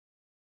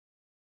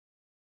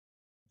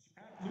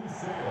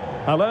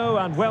Hello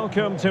and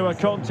welcome to a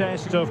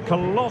contest of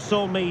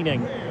colossal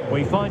meaning.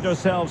 We find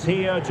ourselves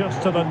here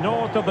just to the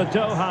north of the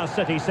Doha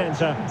city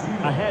centre,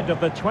 ahead of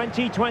the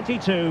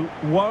 2022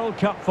 World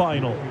Cup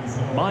final.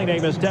 My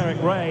name is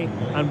Derek Ray,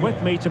 and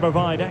with me to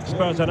provide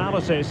expert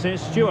analysis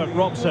is Stuart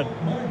Robson.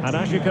 And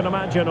as you can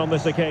imagine on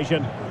this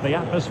occasion, the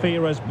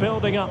atmosphere is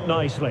building up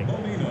nicely.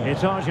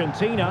 It's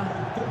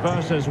Argentina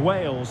versus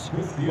Wales.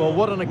 Well,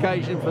 what an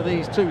occasion for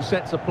these two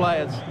sets of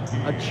players.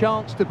 A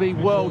chance to be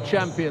world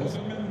champions.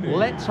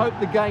 Let's hope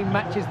the game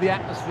matches the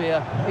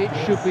atmosphere. It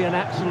should be an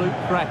absolute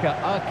cracker.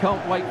 I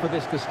can't wait for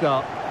this to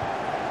start.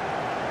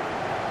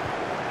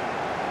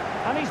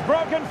 And he's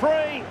broken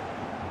free.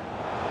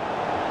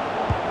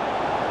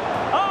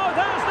 Oh,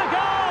 there's the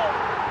goal!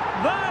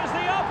 There's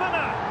the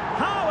opener!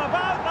 How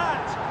about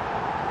that?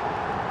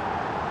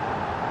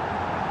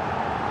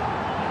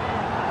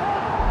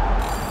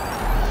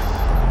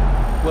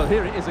 Well,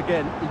 here it is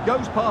again. He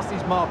goes past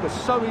his marker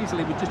so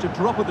easily with just a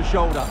drop of the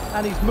shoulder,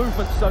 and his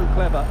movement's so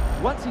clever.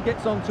 Once he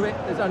gets onto it,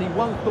 there's only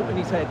one thought in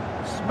his head: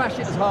 smash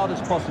it as hard as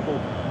possible.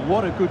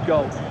 What a good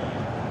goal.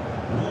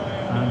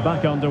 And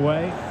back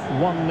underway,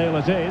 1-0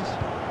 it is.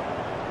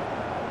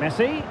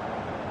 Messi,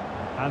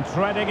 and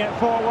threading it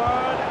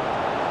forward.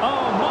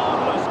 Oh,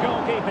 marvellous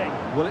goalkeeping.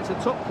 Well, it's a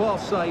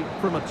top-class save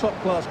from a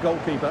top-class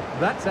goalkeeper.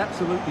 That's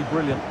absolutely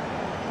brilliant.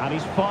 And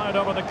he's fired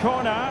over the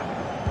corner.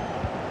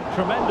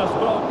 Tremendous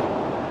block.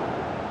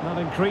 Not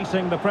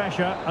increasing the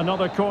pressure.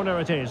 Another corner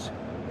it is.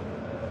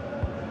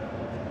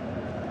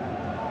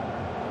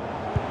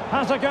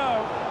 Has a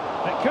go.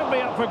 It could be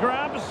up for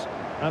grabs.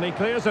 And he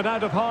clears it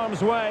out of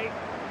harm's way.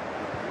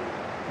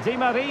 Di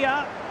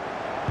Maria.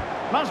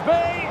 Must be.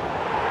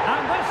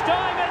 And this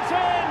time it's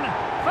in.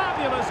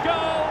 Fabulous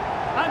goal.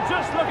 And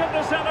just look at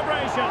the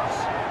celebrations.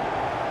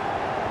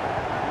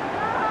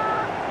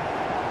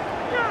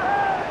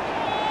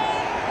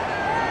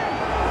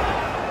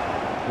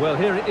 Well,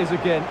 here it is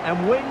again,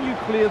 and when you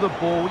clear the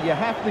ball, you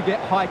have to get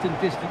height and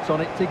distance on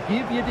it to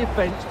give your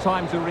defence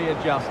time to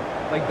readjust.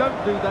 They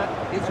don't do that,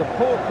 it's a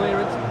poor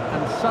clearance,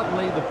 and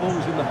suddenly the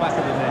ball's in the back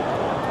of the net.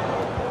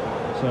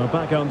 So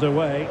back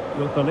underway,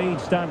 with the lead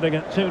standing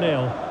at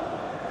 2-0.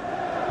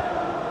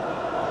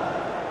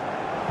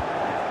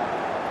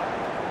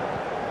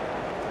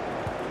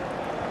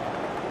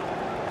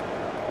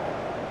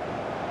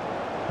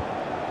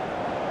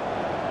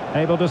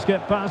 Able to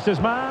skip past his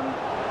man.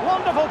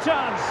 Wonderful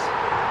chance.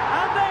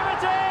 And there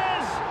it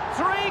is!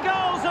 3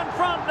 goals in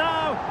front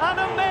now. An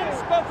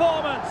immense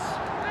performance.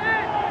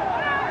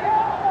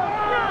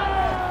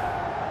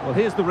 Well,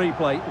 here's the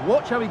replay.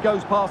 Watch how he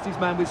goes past his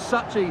man with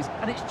such ease,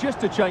 and it's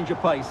just a change of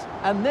pace.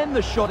 And then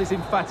the shot is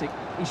emphatic.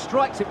 He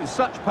strikes it with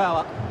such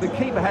power, the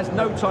keeper has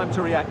no time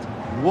to react.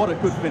 What a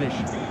good finish.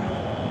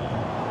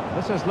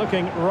 This is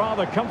looking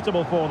rather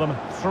comfortable for them.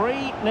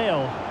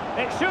 3-0.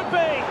 It should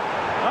be.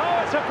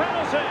 Oh, it's a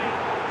penalty.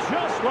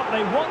 Just what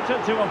they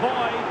wanted to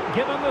avoid,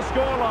 given the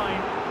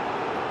scoreline.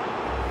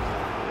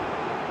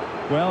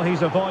 Well,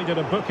 he's avoided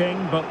a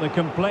booking, but the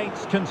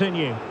complaints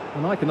continue.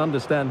 And I can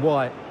understand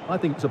why. I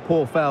think it's a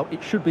poor foul.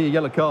 It should be a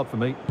yellow card for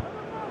me.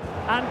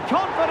 And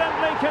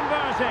confidently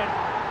converted.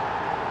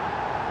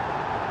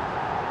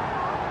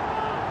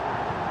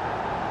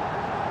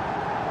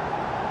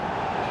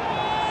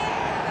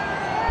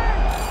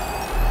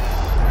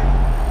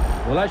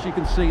 Well, as you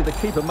can see, the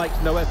keeper makes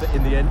no effort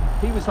in the end.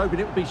 He was hoping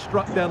it would be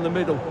struck down the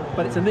middle,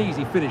 but it's an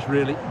easy finish,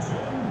 really.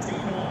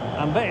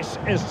 And this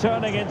is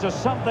turning into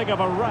something of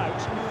a rout.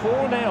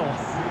 4-0.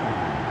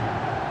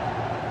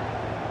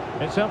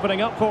 It's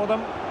opening up for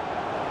them.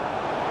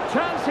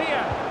 Chance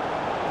here.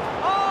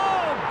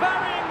 Oh,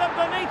 burying them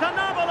beneath an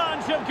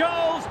avalanche of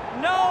goals.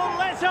 No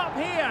let up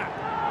here.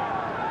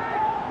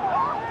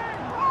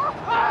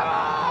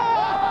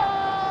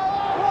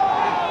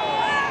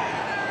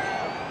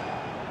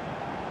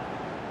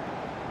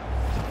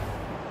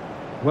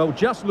 Well,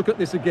 just look at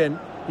this again.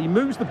 He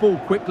moves the ball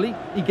quickly,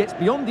 he gets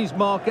beyond his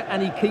marker,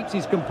 and he keeps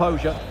his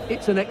composure.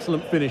 It's an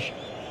excellent finish.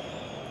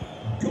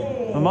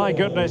 Oh, my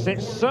goodness,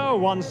 it's so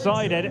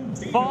one-sided.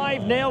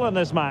 5-0 in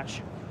this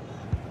match.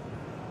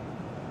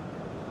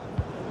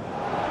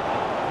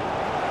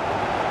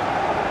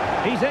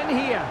 He's in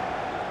here.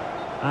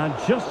 And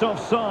just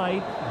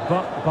offside,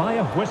 but by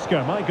a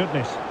whisker, my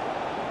goodness.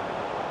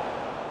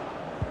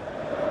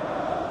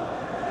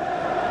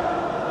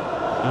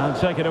 And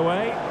take it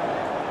away.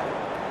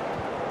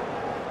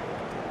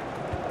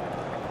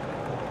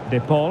 De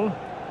Paul.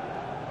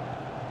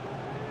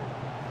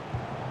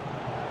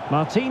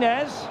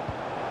 Martinez.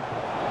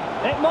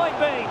 It might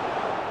be.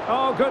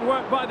 Oh, good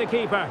work by the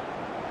keeper.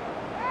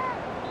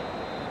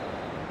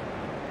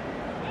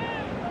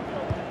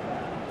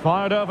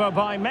 Fired over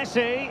by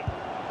Messi.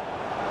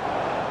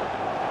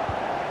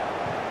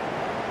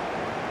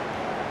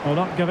 Well,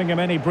 not giving him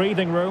any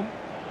breathing room.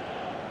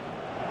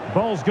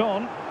 Ball's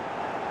gone.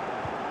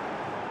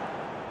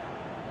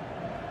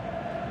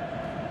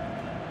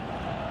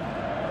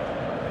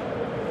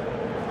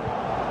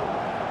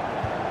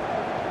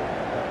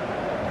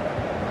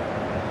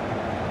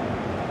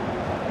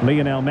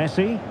 Lionel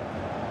Messi.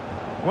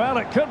 Well,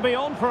 it could be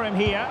on for him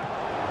here.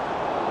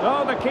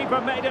 Oh, the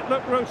keeper made it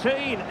look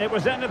routine. It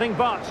was anything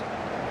but.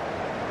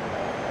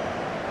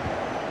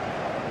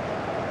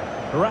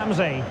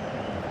 Ramsey.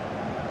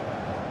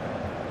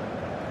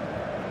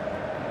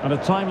 And a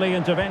timely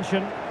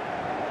intervention.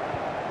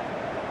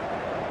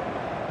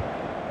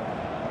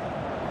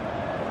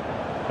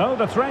 Oh,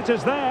 the threat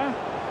is there.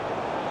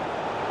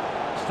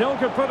 Still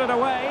could put it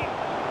away.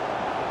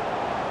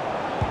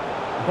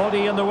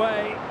 Body in the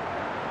way.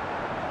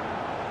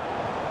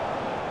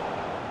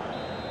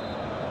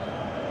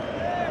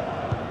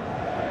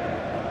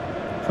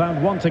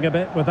 Found wanting a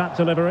bit with that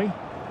delivery.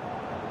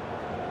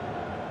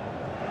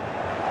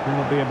 He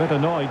will be a bit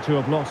annoyed to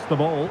have lost the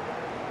ball.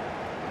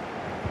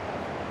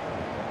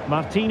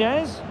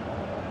 Martinez.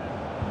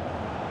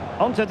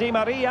 On to Di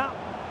Maria.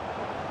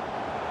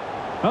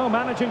 Oh,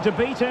 managing to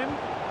beat him.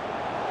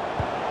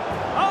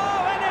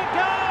 Oh, and it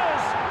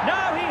goes!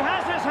 Now he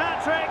has his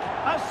hat-trick.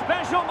 A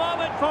special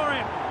moment for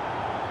him.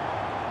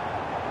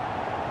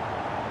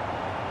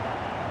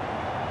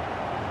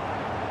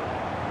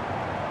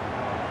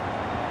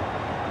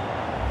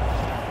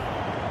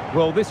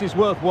 Well, this is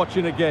worth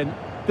watching again.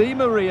 Di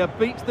Maria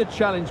beats the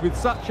challenge with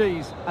such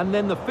ease, and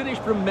then the finish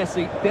from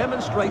Messi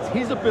demonstrates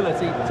his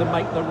ability to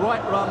make the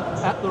right run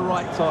at the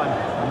right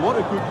time. What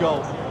a good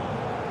goal.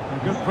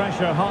 And good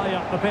pressure high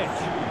up the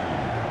pitch.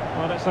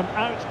 Well, it's an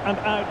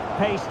out-and-out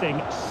pasting.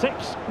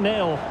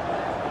 6-0.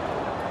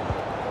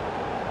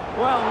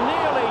 Well,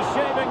 nearly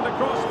shaving the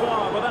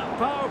crossbar with that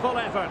powerful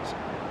effort.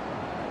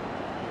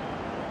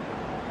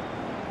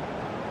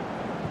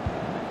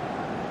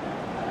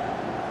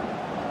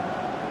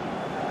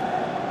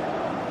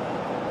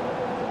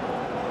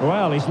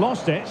 Well, he's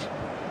lost it.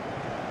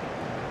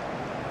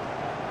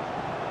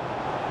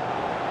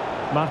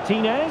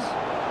 Martinez.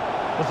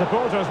 The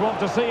supporters want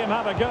to see him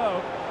have a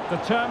go.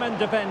 Determined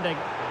defending.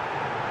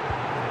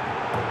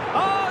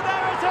 Oh,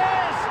 there it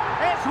is!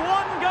 It's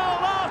one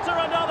goal after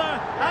another,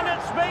 and it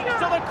speaks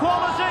to the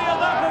quality of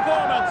their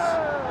performance.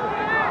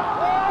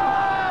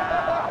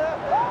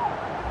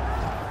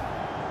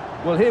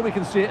 Well, here we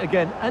can see it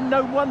again, and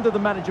no wonder the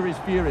manager is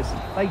furious.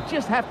 They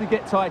just have to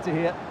get tighter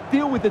here,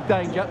 deal with the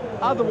danger,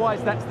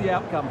 otherwise that's the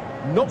outcome.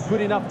 Not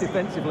good enough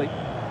defensively.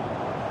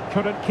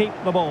 Couldn't keep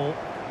the ball.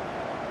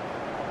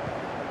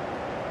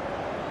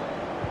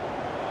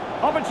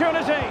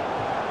 Opportunity!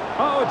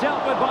 Oh,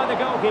 dealt with by the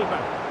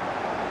goalkeeper.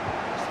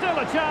 Still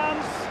a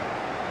chance.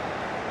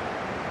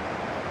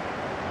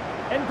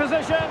 In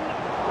position,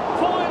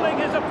 foiling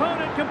his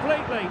opponent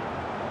completely.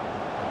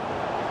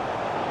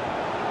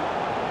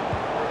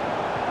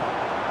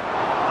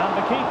 And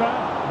the keeper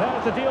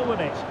there to deal with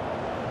it.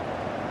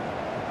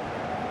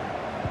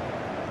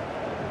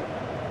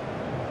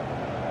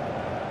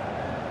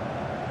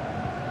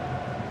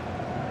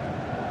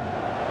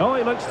 Oh,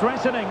 he looks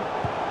threatening.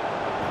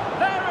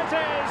 There it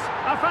is!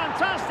 A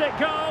fantastic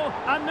goal,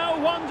 and no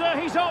wonder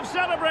he's off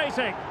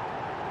celebrating.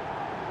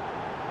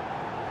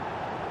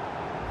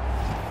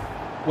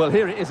 Well,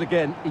 here it is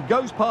again. He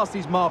goes past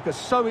his marker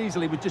so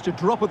easily with just a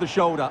drop of the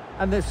shoulder,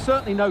 and there's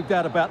certainly no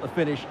doubt about the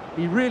finish.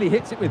 He really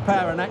hits it with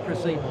power and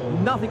accuracy.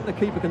 Nothing the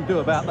keeper can do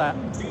about that.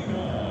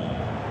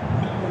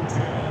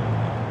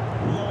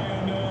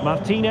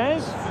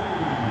 Martinez.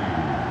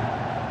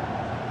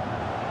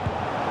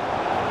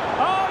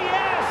 Oh,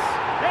 yes!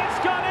 It's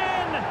gone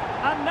in!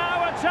 And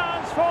now a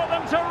chance for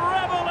them to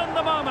revel in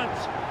the moment.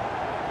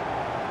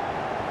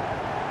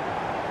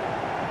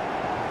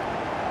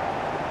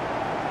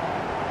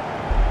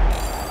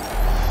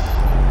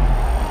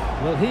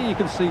 Well, here you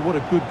can see what a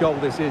good goal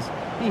this is.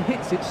 He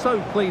hits it so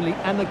cleanly,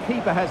 and the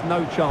keeper has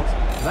no chance.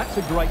 That's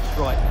a great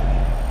strike.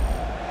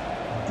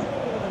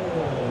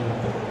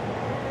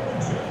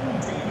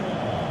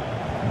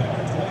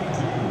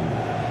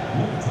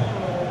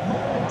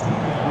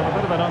 Well, a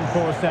bit of an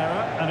unforced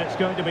error, and it's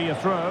going to be a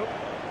throw.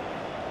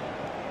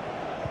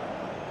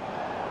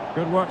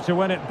 Good work to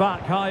win it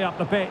back high up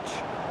the pitch.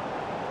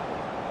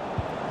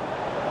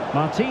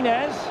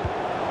 Martinez.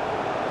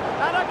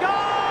 And a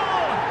goal!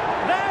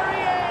 There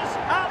he is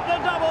at the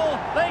double.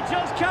 They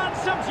just can't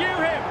subdue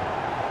him.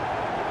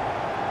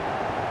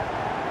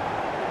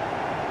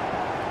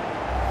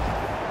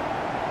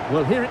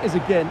 Well, here it is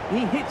again.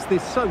 He hits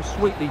this so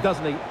sweetly,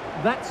 doesn't he?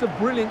 That's a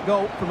brilliant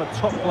goal from a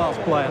top-class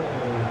player.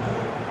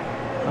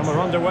 And we're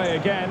underway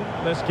again.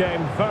 This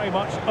game very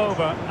much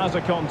over as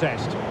a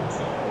contest.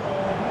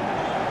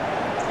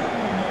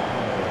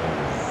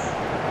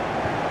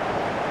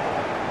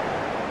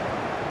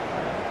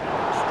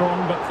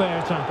 Strong but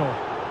fair tackle.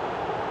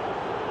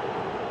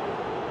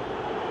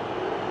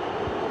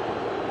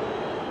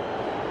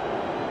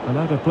 And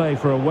out of play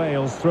for a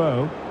Wales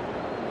throw.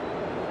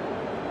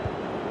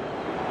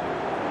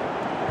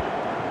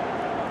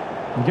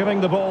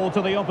 Giving the ball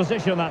to the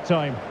opposition that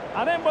time.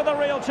 And in with a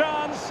real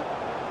chance.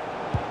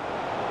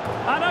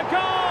 And a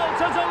goal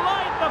to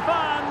delight the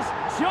fans.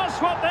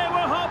 Just what they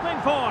were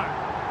hoping for.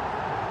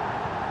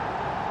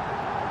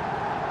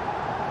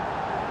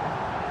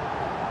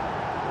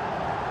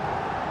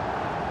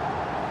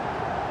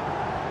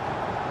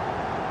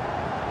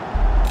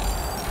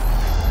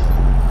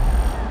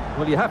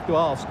 Well, you have to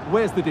ask,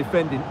 where's the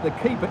defending? The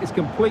keeper is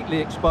completely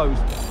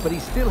exposed, but he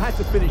still had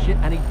to finish it,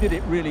 and he did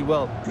it really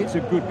well. It's a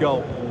good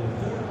goal.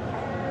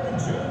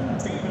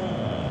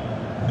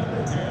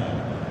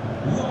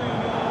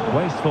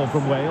 Wasteful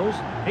from Wales.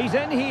 He's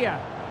in here.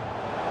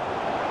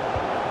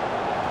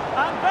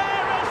 And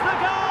there is the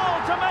goal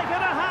to make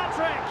it a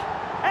hat-trick.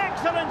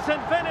 Excellence in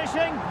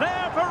finishing,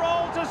 there for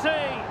all to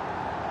see.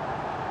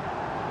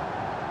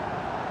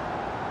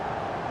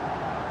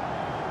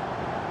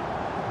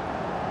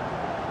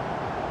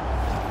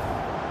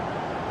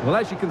 Well,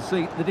 as you can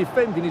see, the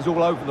defending is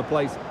all over the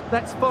place.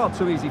 That's far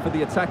too easy for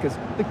the attackers.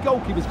 The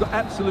goalkeeper's got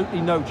absolutely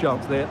no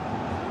chance there.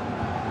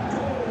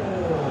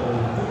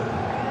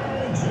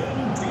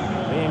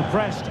 Being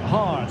pressed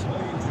hard.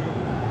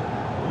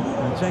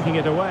 And taking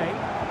it away.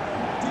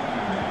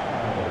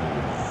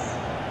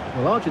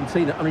 Well,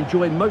 Argentina are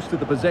enjoying most of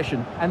the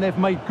possession, and they've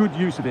made good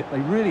use of it. They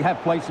really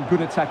have played some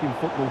good attacking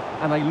football,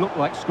 and they look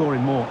like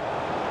scoring more.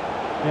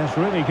 Yes,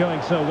 really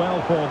going so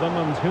well for them,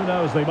 and who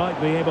knows, they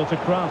might be able to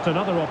craft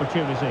another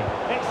opportunity.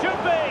 It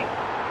should be!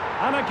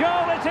 And a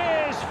goal it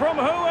is from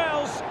who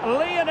else?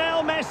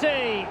 Lionel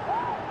Messi!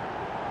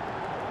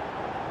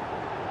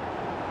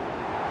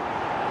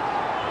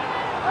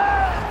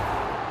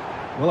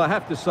 Well, I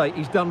have to say,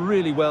 he's done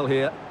really well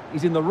here.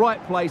 He's in the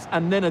right place,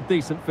 and then a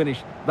decent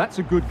finish. That's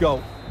a good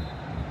goal.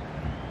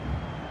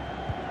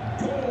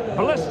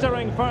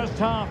 Blistering first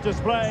half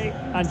display,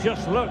 and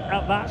just look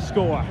at that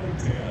score.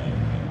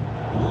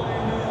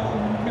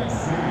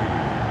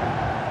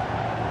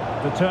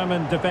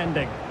 Determined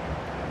defending.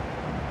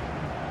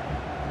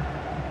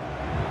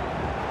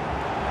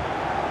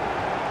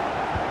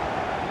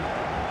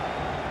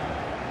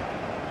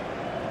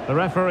 The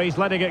referee's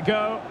letting it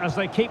go as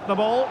they keep the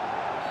ball.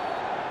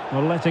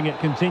 Well, letting it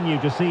continue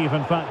to see if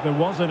in fact there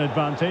was an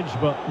advantage,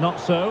 but not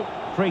so.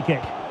 Free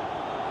kick.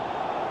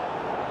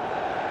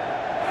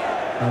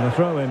 And a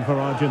throw in for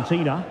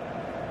Argentina.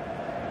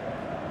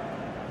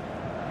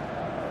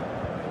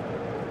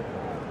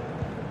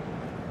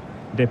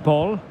 De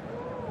Paul.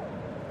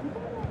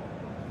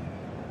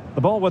 The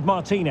ball with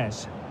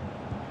Martinez.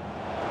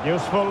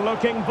 Useful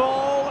looking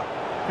ball.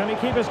 Can he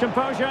keep his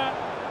composure?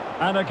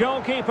 And a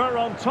goalkeeper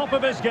on top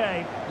of his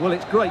game. Well,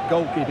 it's great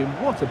goalkeeping.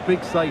 What a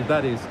big save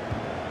that is.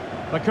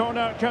 The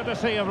corner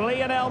courtesy of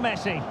Lionel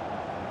Messi.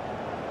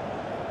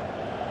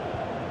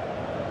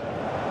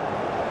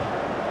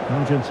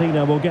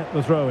 Argentina will get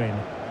the throw in.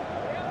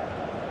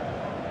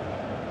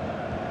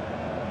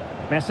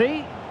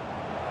 Messi.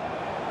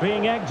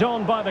 Being egged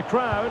on by the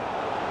crowd.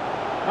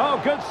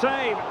 Oh, good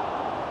save.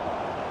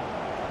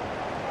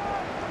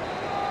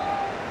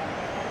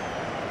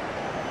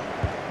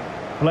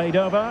 Played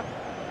over.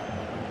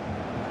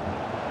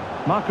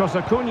 Marcos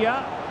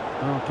Acuna.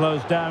 Oh,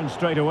 closed down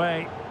straight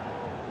away.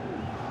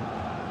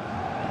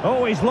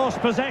 Oh, he's lost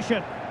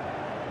possession.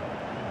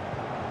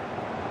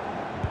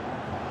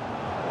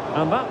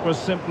 And that was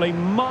simply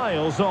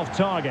miles off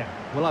target.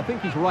 Well, I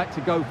think he's right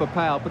to go for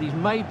power, but he's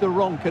made the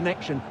wrong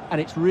connection, and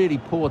it's really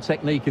poor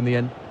technique in the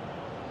end.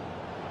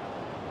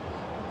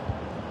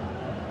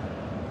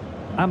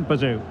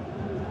 Ampadu.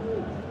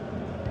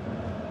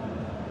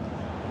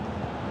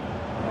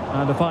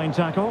 And a fine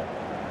tackle.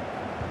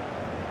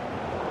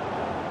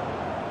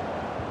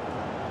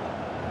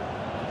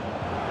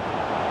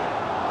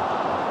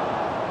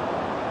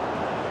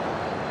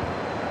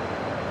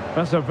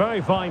 That's a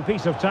very fine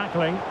piece of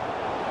tackling.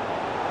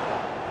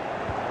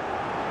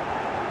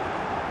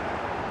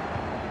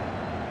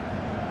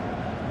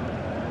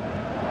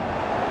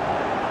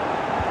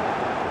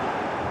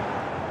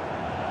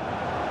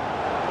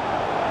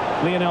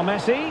 Lionel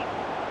Messi.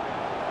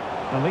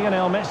 And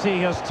Lionel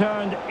Messi has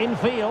turned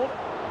infield.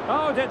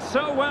 Oh, did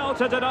so well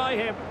to deny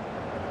him.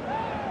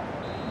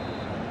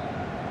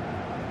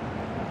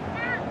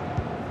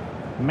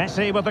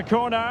 Messi with the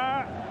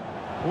corner.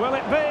 Will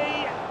it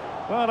be?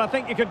 Well, I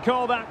think you could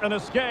call that an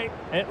escape.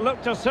 It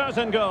looked a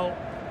certain goal.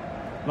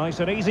 Nice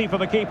and easy for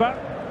the keeper.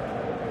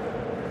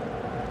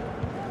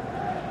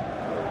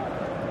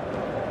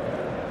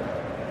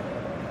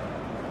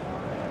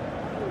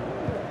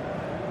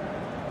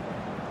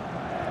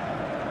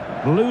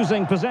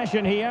 Losing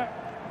possession here.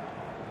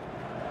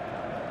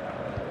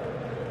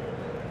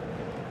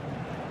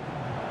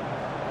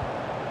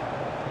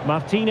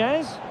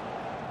 Martinez.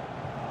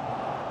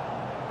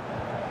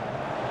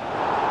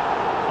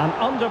 And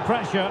under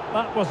pressure,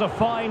 that was a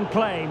fine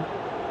claim.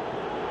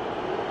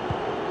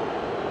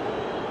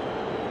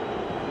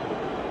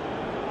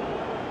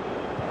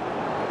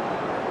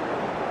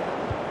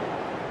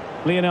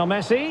 Lionel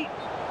Messi,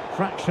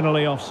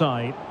 fractionally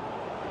offside.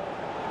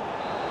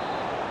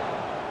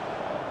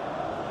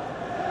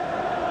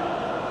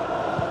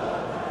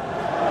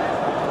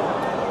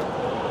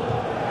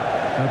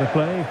 Out of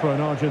play for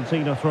an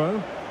Argentina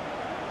throw.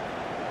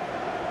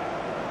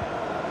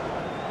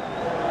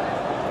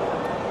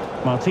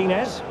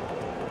 Martinez.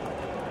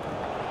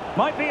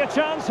 Might be a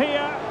chance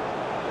here.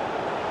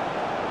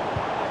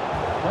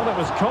 Well, it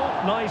was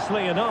caught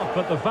nicely enough,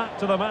 but the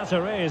fact of the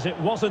matter is it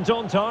wasn't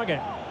on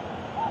target.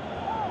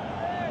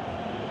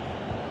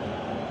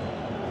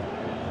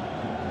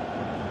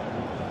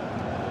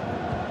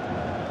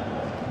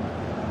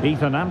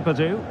 Ethan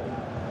Ampadu.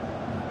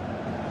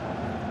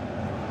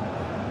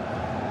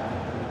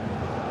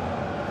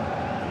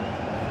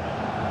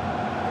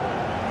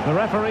 The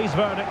referee's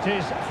verdict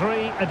is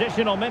 3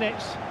 additional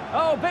minutes.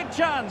 Oh, big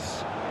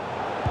chance!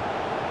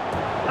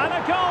 And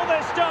a goal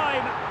this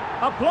time!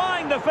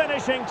 Applying the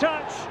finishing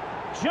touch.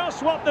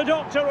 Just what the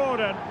doctor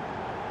ordered.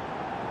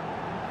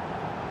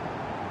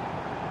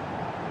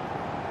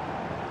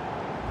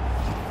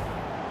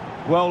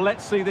 Well,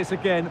 let's see this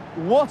again.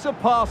 What a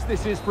pass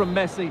this is from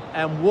Messi,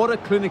 and what a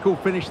clinical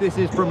finish this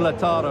is from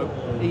Lautaro.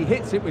 He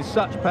hits it with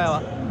such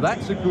power.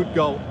 That's a good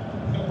goal.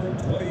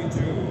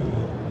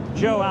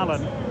 Joe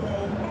Allen.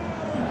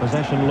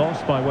 Possession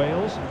lost by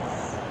Wales.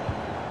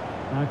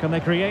 Now can they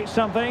create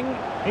something?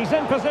 He's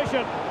in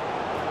position.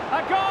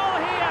 A goal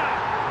here,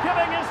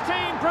 giving his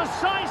team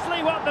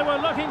precisely what they were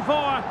looking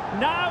for.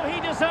 Now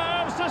he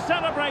deserves to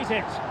celebrate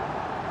it.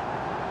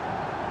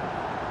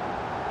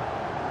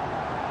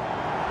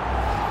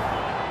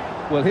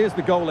 Well, here's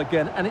the goal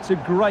again, and it's a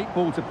great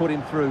ball to put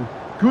him through.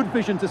 Good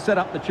vision to set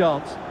up the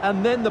chance,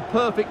 and then the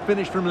perfect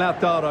finish from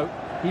Lautaro.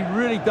 He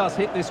really does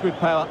hit this with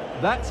power.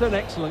 That's an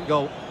excellent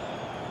goal.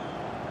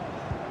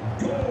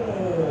 Goal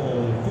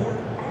for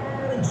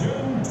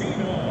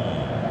Argentina.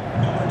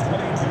 Number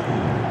 22,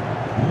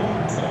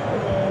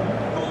 Lautaro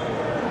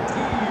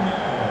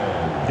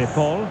Martinez. De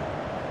Paul.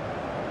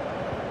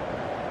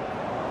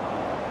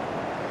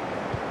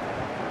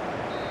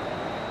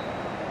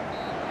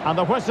 And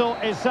the whistle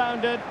is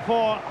sounded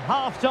for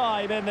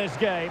half-time in this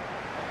game.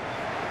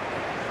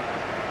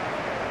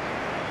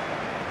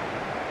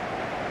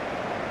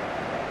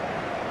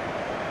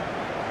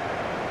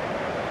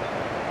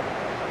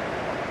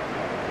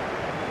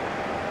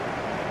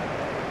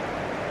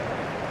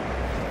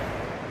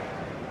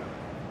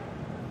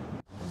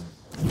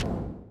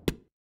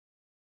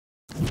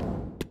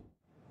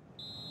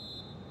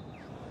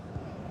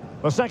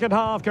 The second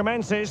half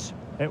commences.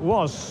 It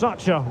was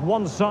such a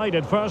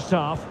one-sided first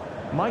half.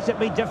 Might it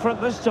be different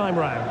this time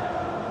round?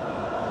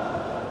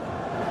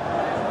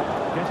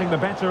 Getting the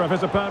better of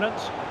his opponent.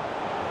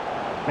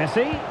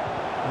 Messi.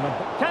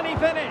 Can he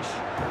finish?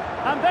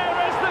 And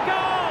there is the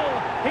goal!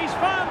 He's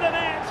found the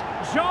net.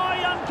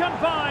 Joy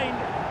unconfined.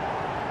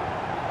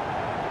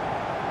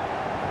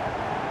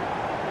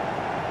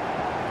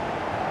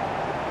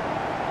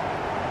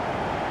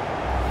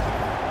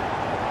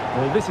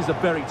 Well, this is a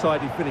very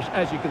tidy finish,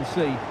 as you can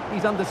see.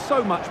 He's under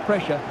so much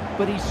pressure,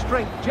 but his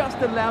strength just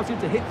allows him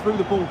to hit through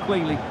the ball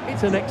cleanly.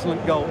 It's an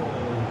excellent goal.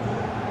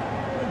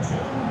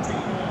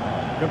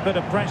 Good bit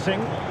of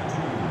pressing.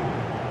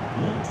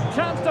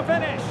 Chance to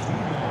finish.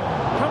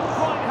 Couldn't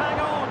quite hang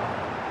on.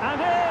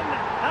 And in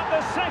at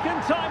the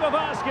second time of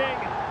asking.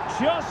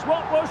 Just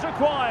what was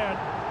required.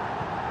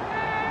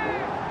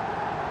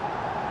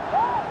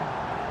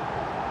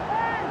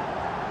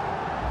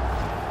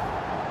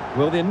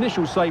 Well, the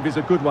initial save is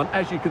a good one,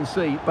 as you can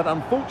see, but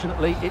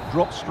unfortunately it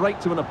drops straight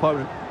to an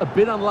opponent. A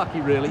bit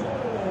unlucky, really.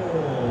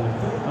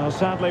 Well,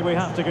 sadly, we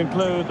have to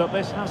conclude that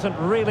this hasn't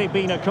really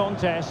been a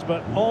contest,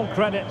 but all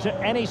credit to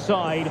any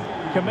side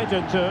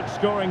committed to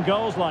scoring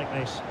goals like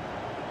this.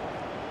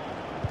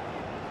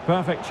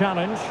 Perfect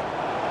challenge.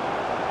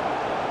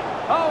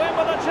 Oh, in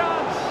with a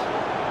chance!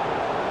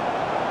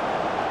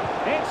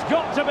 It's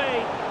got to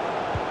be!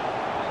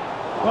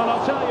 Well,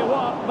 I'll tell you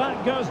what,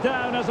 that goes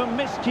down as a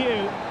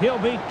miscue. He'll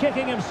be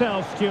kicking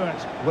himself,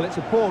 Stuart. Well, it's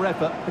a poor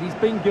effort, but he's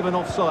been given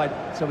offside,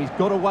 so he's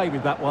got away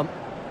with that one.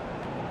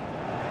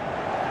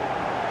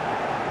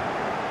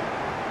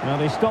 Now,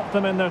 they stopped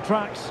them in their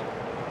tracks.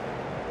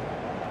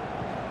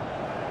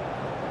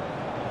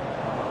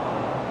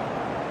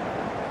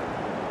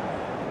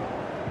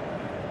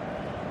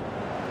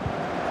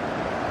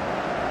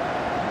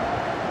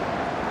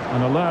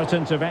 An alert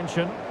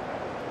intervention.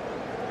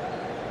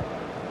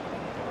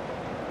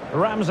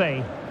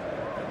 Ramsey.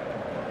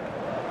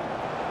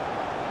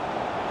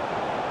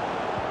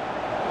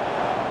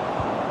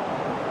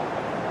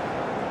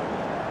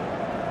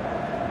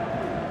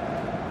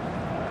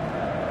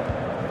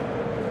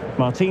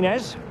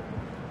 Martinez.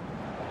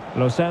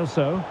 Lo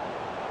Celso.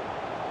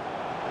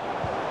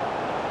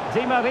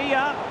 Di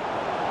Maria.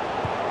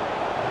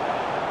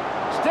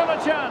 Still a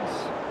chance.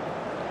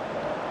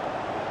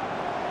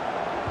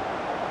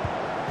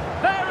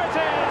 There it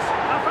is!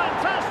 A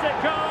fantastic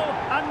goal,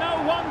 and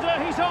no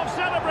wonder he's off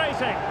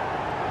celebrating.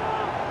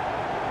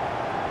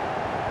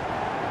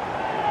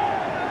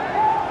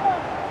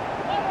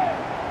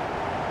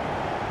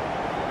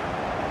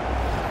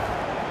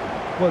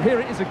 Well, here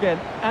it is again,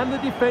 and the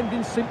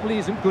defending simply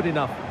isn't good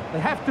enough. They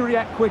have to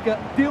react quicker,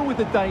 deal with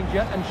the danger,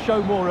 and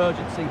show more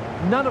urgency,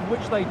 none of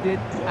which they did,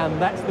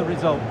 and that's the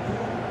result.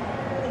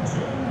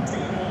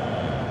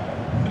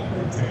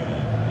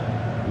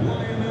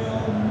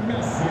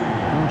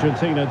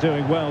 Argentina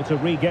doing well to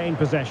regain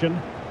possession.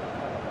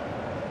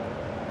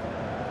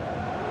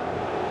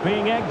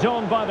 Being egged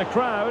on by the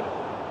crowd.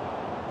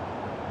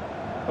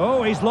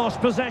 Oh, he's lost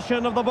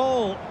possession of the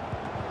ball.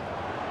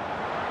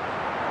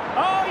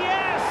 Oh,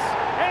 yes!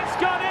 It's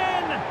gone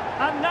in!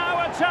 And now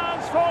a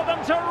chance for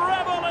them to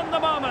revel in the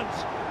moment.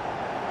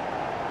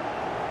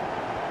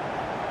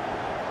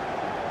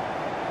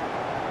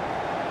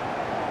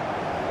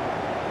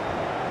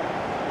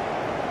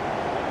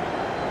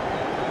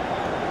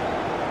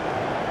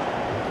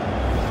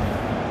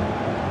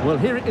 Well,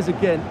 here it is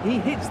again. He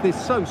hits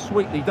this so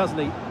sweetly, doesn't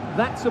he?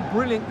 That's a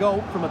brilliant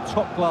goal from a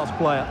top-class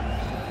player.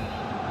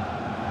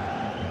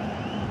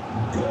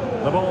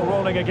 The ball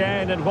rolling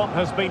again in what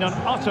has been an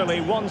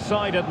utterly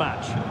one-sided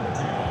match.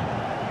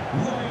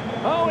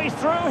 Oh, he's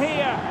through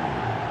here.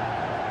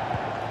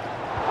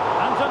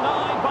 And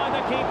denied by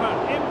the keeper.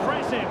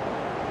 Impressive.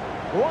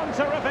 One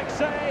terrific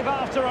save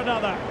after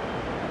another.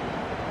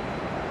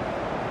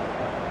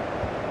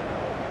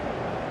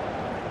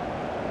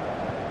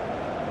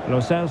 Lo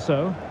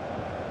Celso.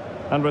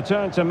 And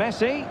return to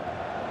Messi.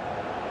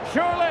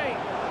 Surely.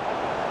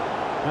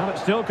 Well, it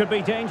still could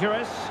be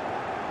dangerous.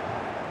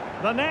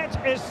 The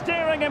net is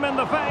staring him in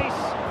the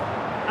face.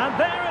 And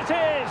there it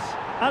is.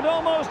 An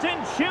almost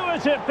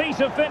intuitive piece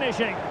of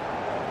finishing.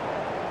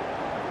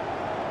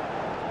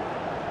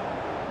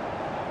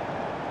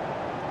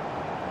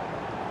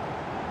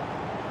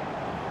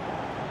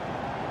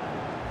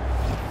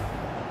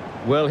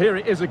 Well, here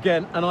it is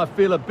again, and I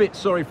feel a bit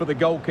sorry for the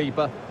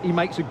goalkeeper. He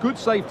makes a good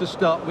save to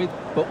start with,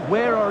 but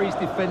where are his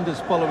defenders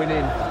following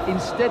in?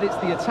 Instead, it's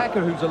the attacker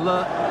who's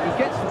alert. He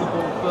gets to the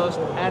ball first,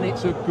 and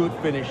it's a good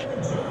finish.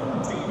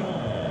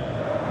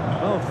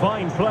 Oh,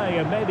 fine play,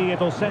 and maybe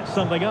it'll set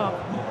something up.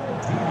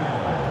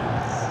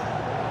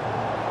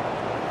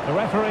 The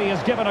referee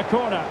has given a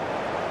corner.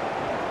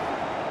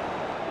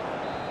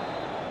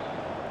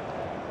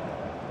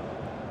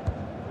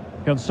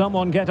 Can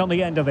someone get on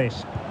the end of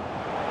this?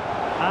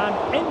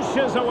 And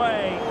inches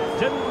away.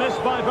 Didn't miss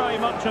by very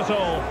much at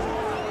all.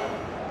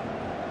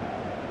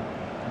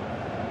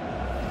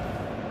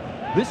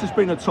 This has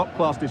been a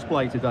top-class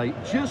display today.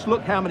 Just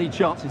look how many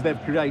chances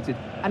they've created.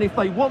 And if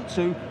they want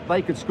to,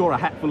 they could score a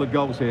hatful of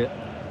goals here.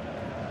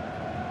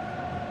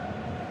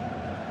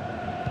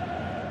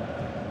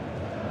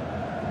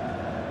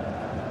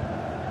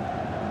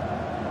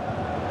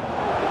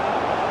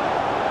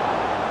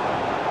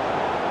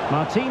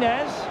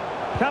 Martinez.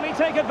 Can he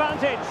take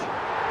advantage?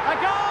 A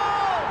goal!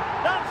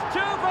 That's two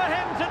for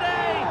him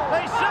today.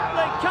 They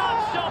simply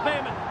can't stop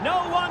him.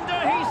 No wonder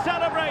he's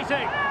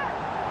celebrating.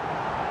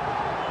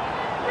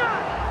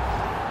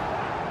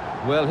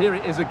 Well, here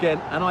it is again,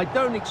 and I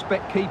don't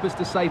expect keepers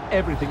to save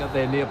everything at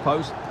their near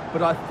post,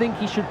 but I think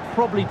he should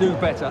probably do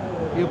better.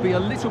 He'll be a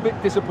little bit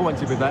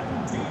disappointed with that.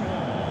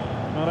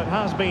 Well, it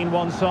has been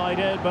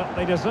one-sided, but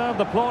they deserve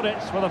the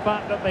plaudits for the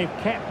fact that they've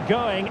kept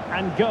going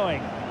and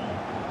going.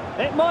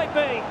 It might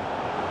be.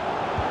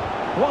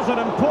 Was an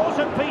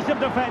important piece of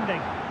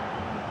defending.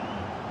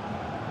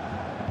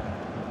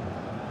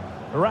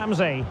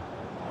 Ramsey.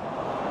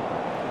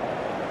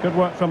 Good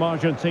work from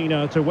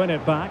Argentina to win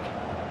it back.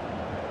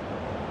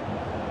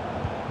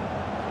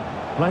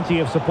 Plenty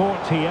of support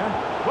here.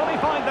 Will he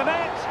find the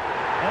net?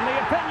 In the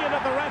opinion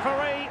of the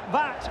referee,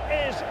 that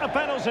is a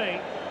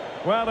penalty.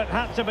 Well, it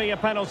had to be a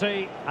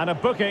penalty, and a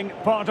booking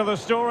part of the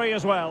story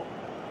as well.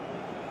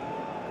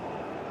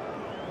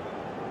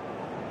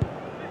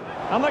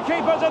 And the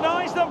keeper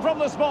denies them from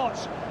the spot.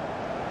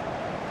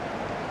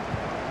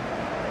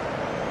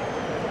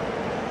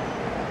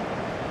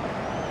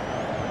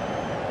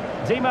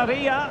 Di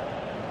Maria.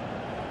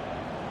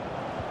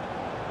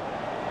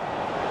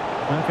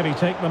 How can he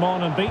take them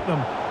on and beat them?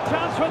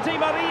 Chance for Di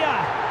Maria.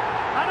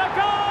 And a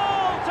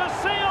goal to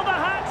seal the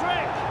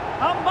hat-trick.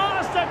 A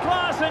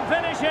masterclass in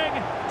finishing.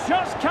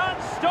 Just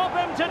can't stop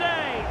him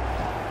today.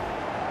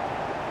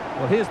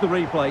 Well, here's the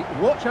replay.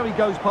 Watch how he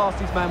goes past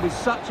his man with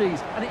such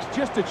ease, and it's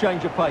just a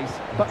change of pace.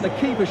 But the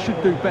keeper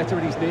should do better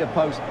at his near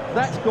post.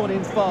 That's gone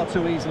in far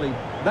too easily.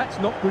 That's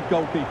not good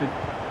goalkeeping.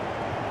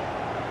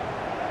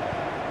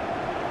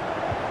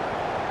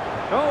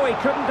 Oh, he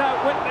couldn't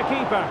outwit the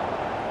keeper.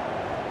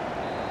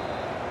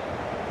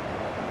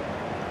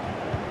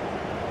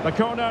 The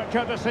corner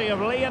courtesy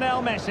of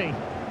Lionel Messi.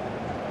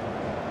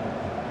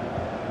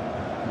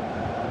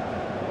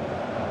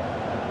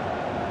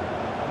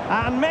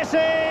 And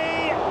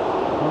Messi!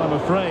 Well, I'm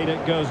afraid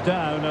it goes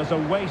down as a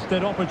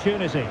wasted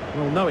opportunity.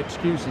 Well, no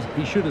excuses.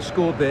 He should have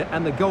scored there,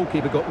 and the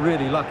goalkeeper got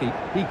really lucky.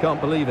 He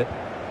can't believe it.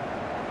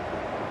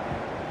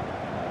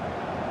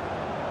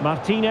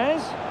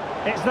 Martinez.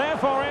 It's there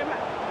for him.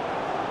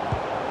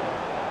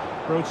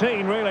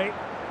 Routine, really.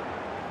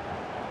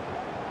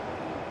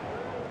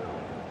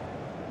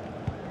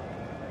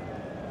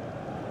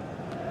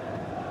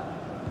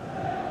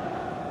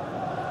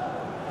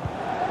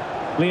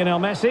 Lionel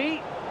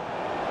Messi.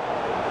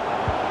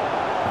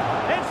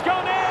 It's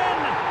gone in!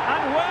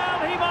 And well,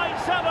 he might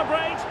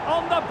celebrate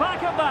on the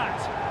back of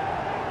that.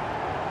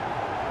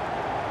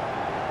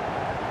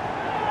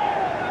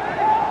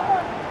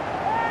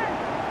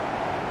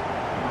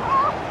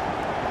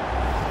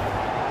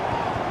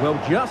 Well,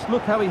 just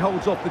look how he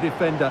holds off the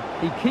defender.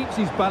 He keeps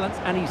his balance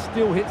and he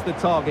still hits the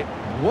target.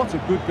 What a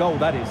good goal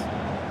that is.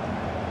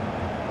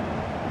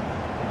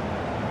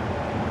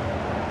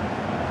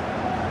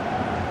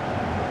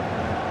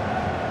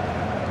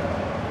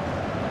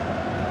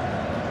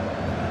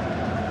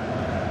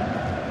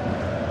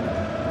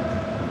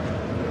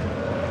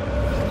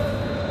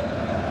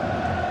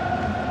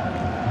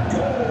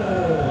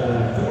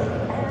 Goal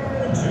for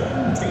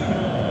Argentina.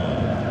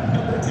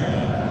 Number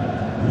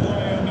 10,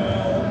 Lionel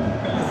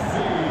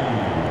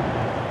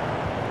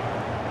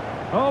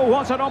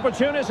What an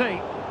opportunity!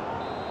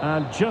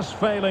 And just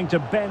failing to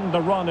bend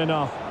the run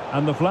enough,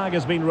 and the flag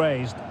has been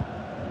raised.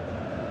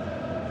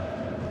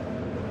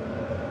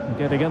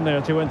 Getting in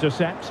there to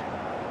intercept.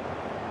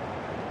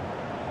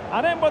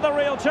 And in with a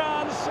real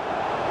chance.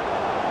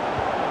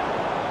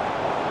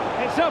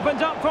 It's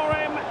opened up for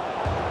him.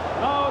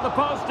 Oh, the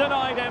post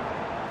denied him.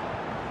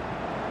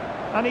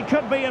 And he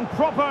could be in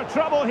proper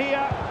trouble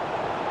here.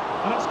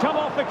 And it's come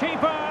off the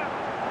keeper.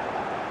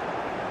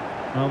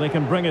 Well, they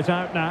can bring it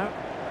out now.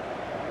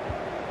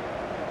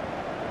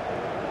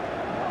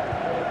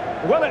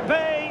 Will it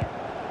be?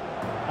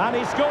 And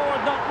he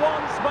scored not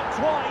once but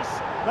twice.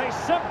 They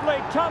simply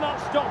cannot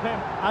stop him.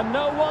 And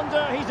no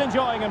wonder he's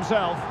enjoying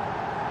himself.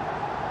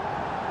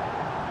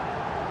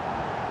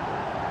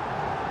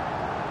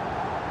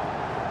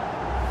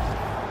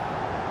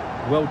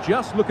 Well,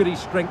 just look at his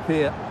strength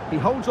here. He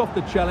holds off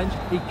the challenge,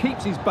 he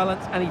keeps his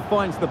balance, and he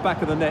finds the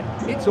back of the net.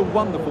 It's a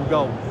wonderful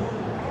goal.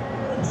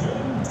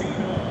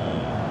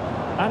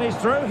 And he's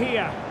through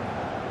here.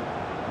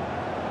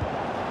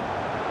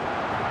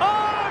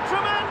 Oh,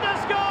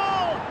 tremendous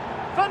goal!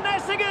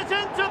 Finessing it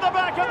into the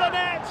back of the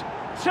net.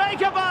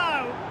 Take a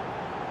bow.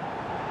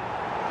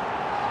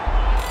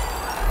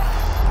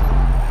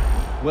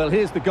 Well,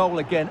 here's the goal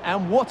again,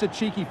 and what a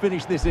cheeky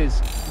finish this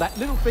is. That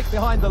little flick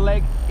behind the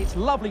leg, it's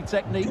lovely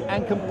technique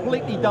and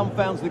completely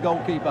dumbfounds the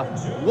goalkeeper.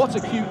 What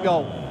a cute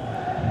goal.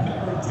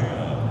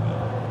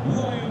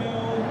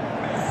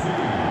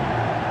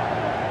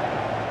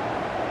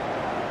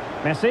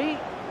 Messi.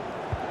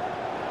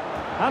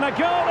 And a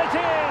goal it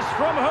is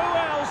from who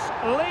else?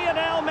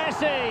 Lionel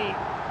Messi.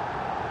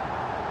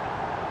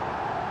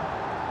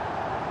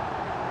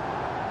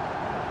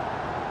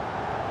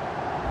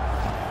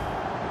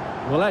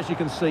 Well, as you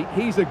can see,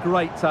 he's a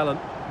great talent.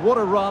 What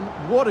a run,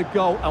 what a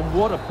goal, and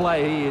what a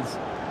player he is.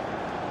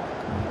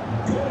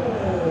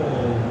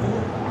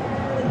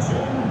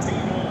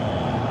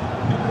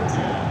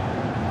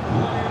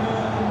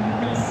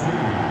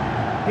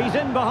 He's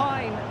in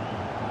behind.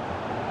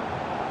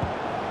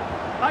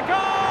 A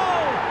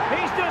goal!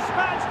 He's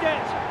dispatched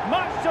it,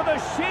 much to the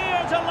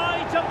sheer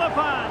delight of the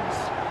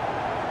fans.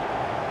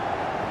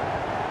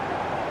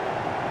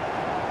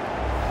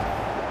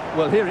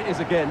 Well, here it is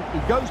again. He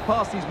goes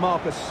past his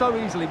marker so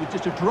easily with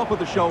just a drop of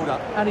the shoulder,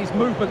 and his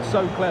movement's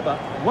so clever.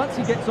 Once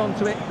he gets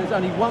onto it, there's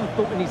only one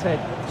thought in his head: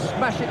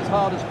 smash it as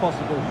hard as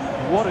possible.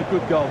 What a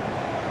good goal.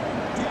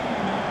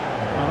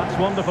 Well, that's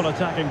wonderful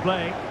attacking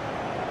play.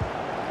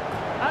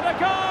 And a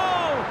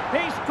goal!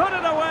 He's put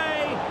it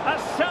away! A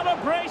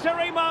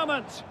celebratory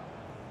moment!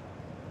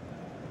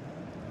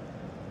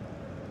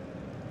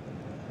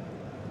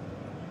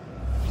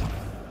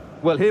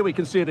 Well, here we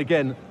can see it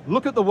again.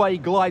 Look at the way he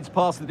glides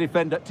past the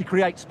defender to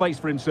create space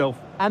for himself.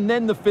 And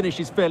then the finish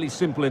is fairly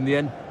simple in the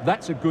end.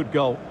 That's a good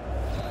goal.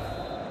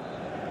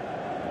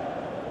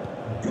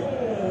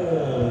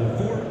 Goal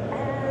for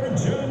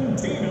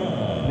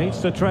Argentina. Needs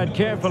to tread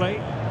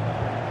carefully.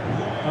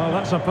 Oh,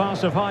 that's a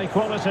pass of high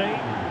quality.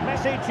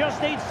 Messi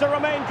just needs to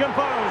remain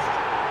composed.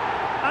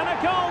 And a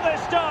goal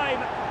this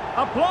time.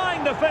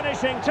 Applying the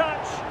finishing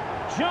touch.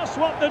 Just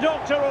what the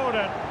doctor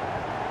ordered.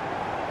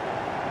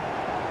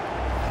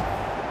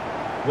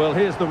 Well,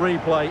 here's the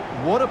replay.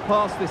 What a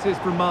pass this is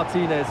from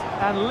Martinez.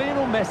 And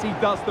Lionel Messi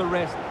does the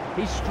rest.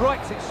 He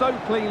strikes it so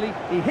cleanly.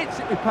 He hits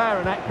it with power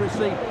and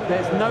accuracy.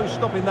 There's no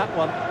stopping that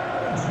one.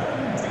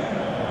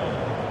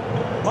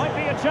 Might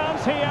be a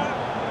chance here.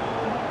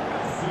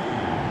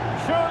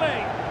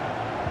 Surely.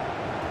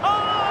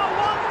 Oh,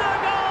 wonder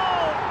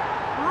goal!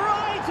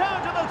 Right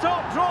out of the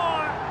top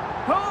drawer.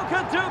 Who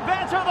could do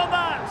better than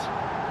that?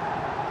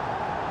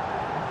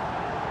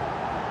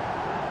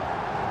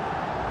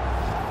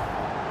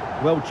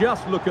 Well,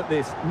 just look at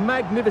this.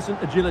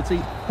 Magnificent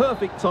agility,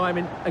 perfect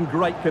timing, and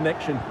great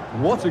connection.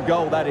 What a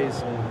goal that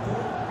is.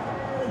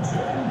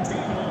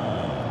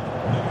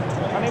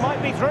 And he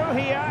might be through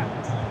here.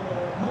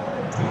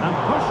 And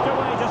pushed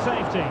away to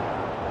safety.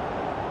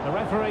 The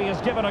referee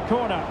has given a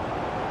corner.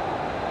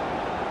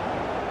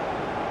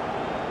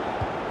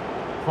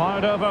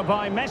 Fired over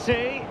by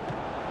Messi.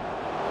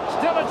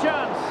 Still a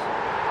chance.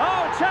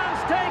 Oh, chance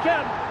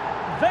taken.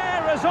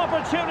 There is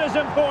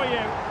opportunism for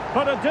you.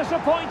 But a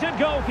disappointed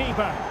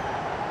goalkeeper.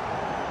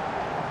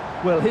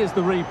 Well, here's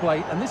the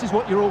replay, and this is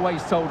what you're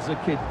always told as a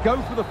kid. Go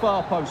for the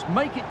far post,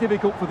 make it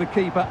difficult for the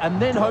keeper,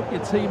 and then hope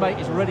your teammate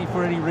is ready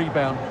for any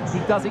rebound. He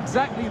does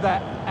exactly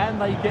that,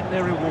 and they get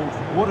their reward.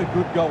 What a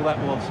good goal that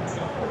was.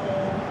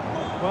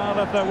 Well,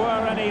 if there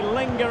were any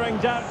lingering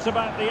doubts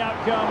about the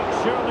outcome,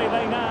 surely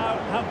they now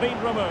have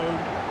been removed.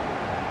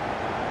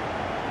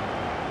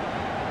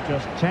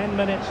 Just 10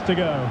 minutes to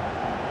go.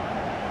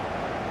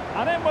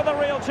 And in with a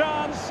real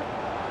chance.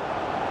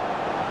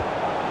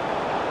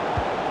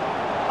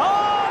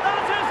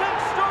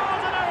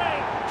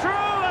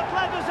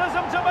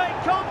 To make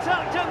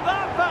contact in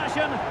that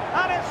fashion,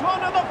 and it's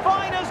one of the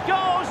finest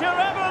goals you're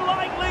ever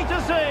likely to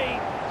see.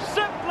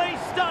 Simply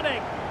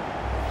stunning.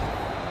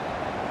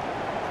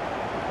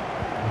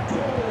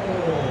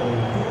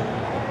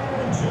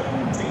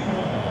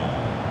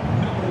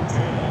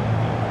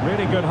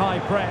 Really good high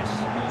press.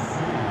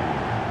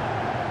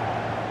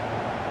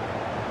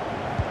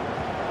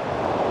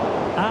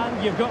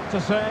 you've got to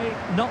say,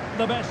 not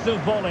the best of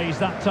volleys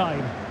that time.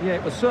 Yeah,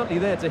 it was certainly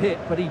there to hit,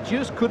 but he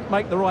just couldn't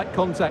make the right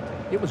contact.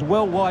 It was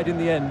well wide in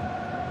the end.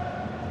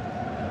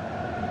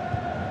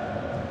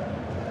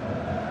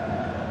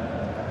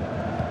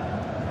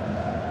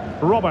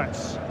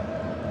 Roberts.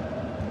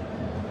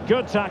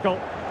 Good tackle.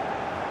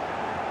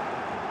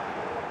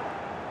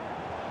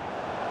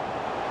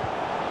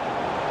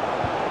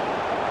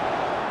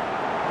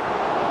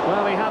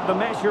 Well, he had the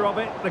measure of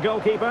it, the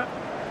goalkeeper.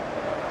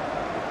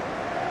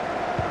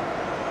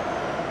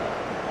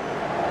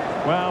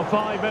 Well,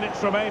 5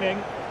 minutes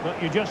remaining,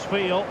 but you just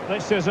feel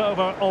this is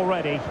over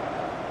already.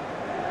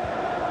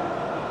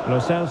 Lo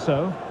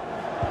Celso,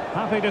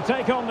 happy to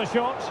take on the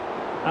shot,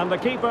 and the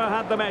keeper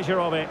had the measure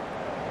of it.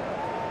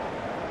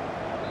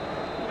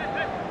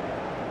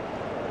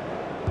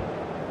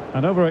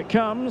 And over it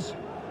comes.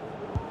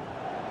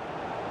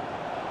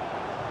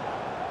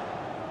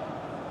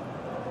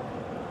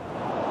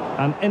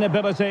 An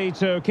inability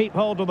to keep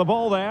hold of the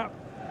ball there.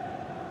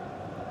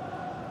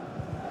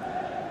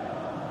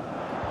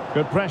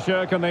 Good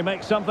pressure, can they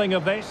make something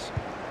of this?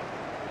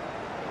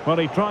 Well,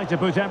 he tried to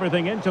put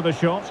everything into the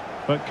shot,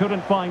 but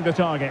couldn't find the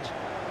target.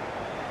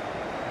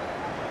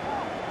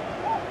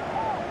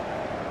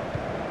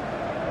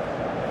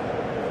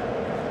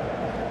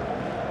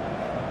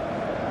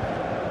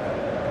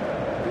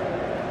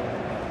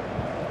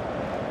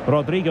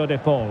 Rodrigo de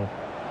Paul.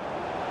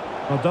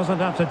 Well, doesn't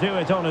have to do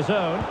it on his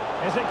own.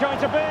 Is it going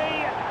to be?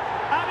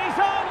 And he's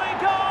only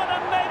gone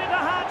and made it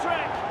a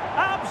hat-trick.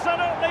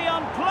 Absolutely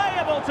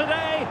unplayable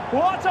today.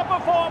 What a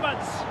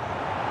performance.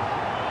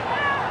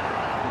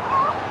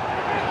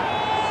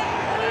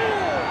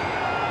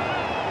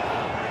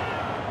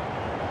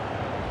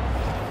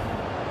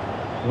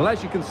 Well,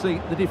 as you can see,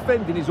 the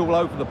defending is all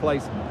over the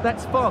place.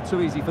 That's far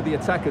too easy for the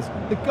attackers.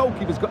 The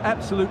goalkeeper's got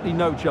absolutely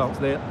no chance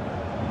there.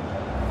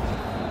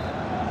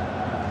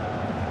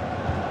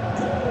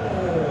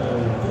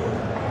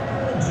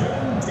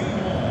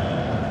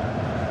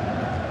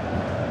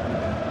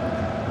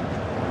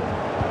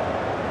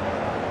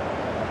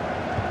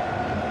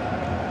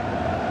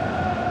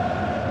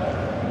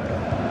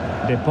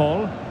 De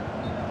Paul,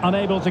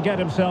 unable to get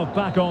himself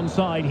back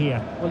onside here.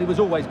 Well, he was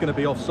always going to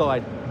be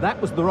offside. That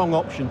was the wrong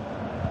option.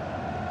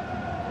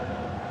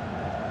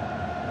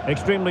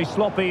 Extremely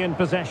sloppy in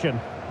possession.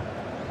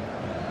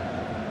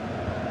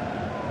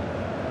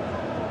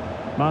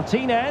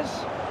 Martinez.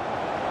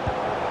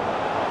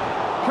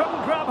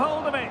 Couldn't grab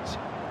hold of it.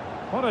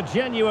 What a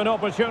genuine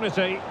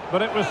opportunity,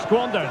 but it was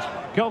squandered.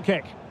 Goal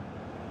kick.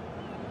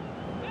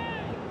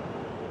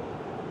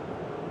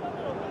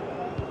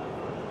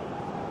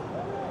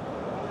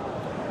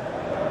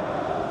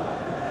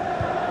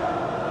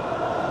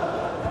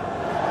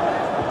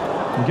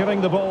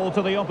 Giving the ball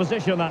to the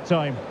opposition that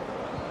time.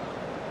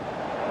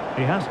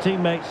 He has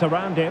teammates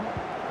around him.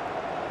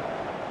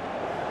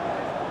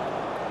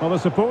 Well, the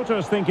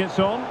supporters think it's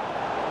on.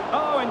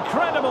 Oh,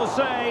 incredible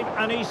save,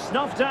 and he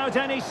snuffed out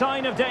any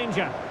sign of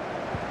danger.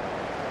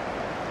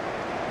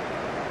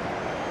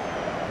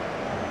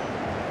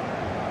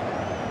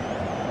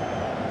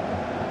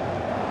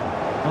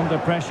 Under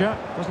pressure,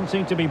 doesn't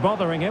seem to be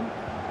bothering him.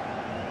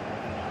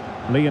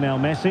 Lionel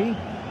Messi.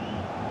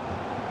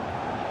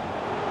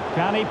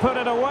 Can he put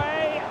it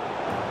away?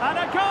 And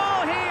a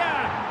goal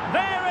here!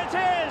 There it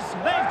is!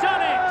 They've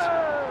done it!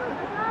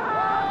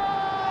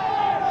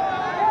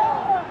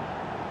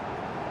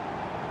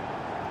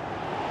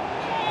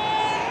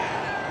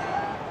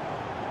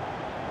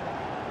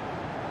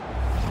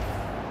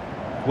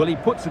 Well, he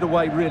puts it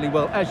away really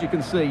well, as you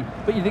can see.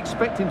 But you'd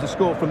expect him to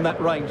score from that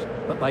range.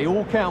 But they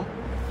all count.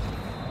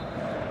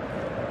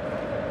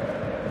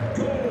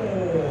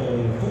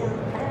 Goal for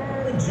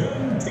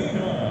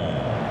Argentina.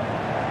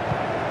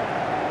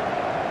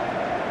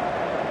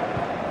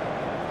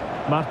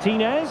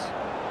 Martinez.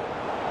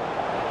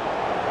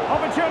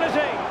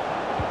 Opportunity.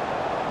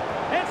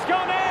 It's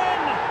gone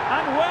in!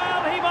 And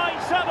well, he might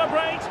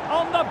celebrate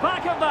on the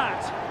back of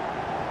that.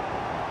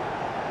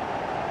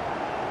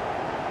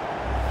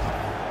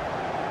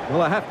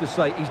 Well, I have to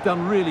say, he's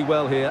done really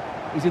well here.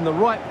 He's in the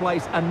right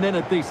place and then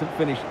a decent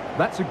finish.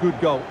 That's a good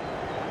goal.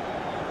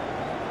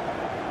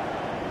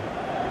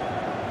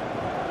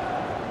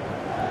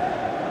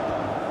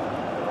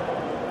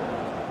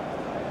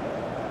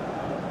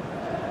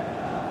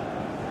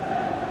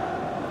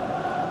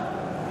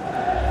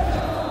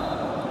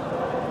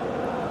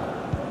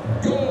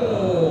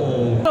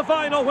 The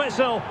final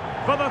whistle.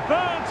 For the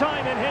third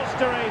time in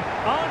history,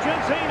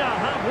 Argentina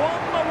have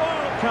won the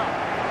World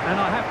Cup. And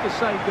I have to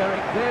say,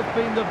 Derek, they've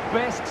been the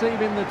best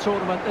team in the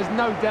tournament. There's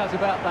no doubt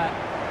about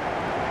that.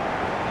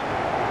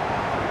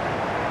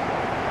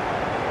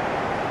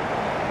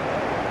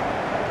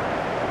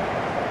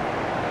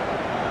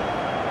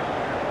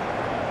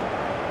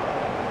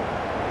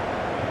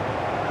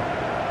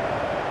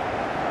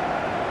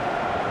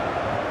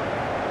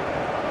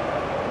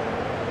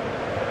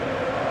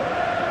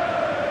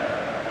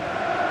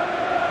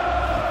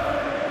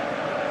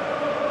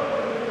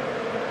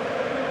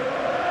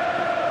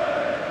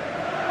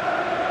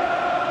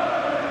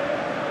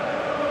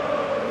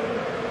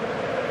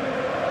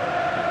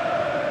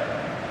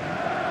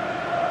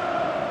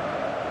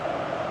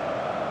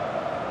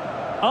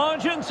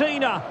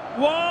 Argentina,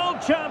 world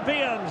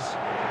champions.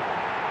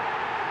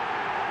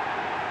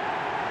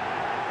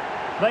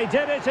 They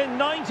did it in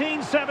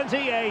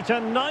 1978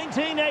 and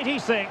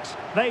 1986.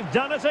 They've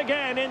done it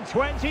again in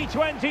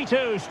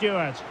 2022,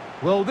 Stuart.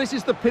 Well, this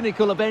is the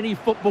pinnacle of any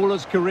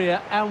footballer's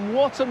career, and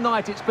what a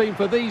night it's been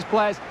for these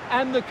players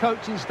and the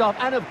coaching staff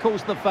and, of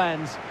course, the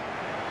fans.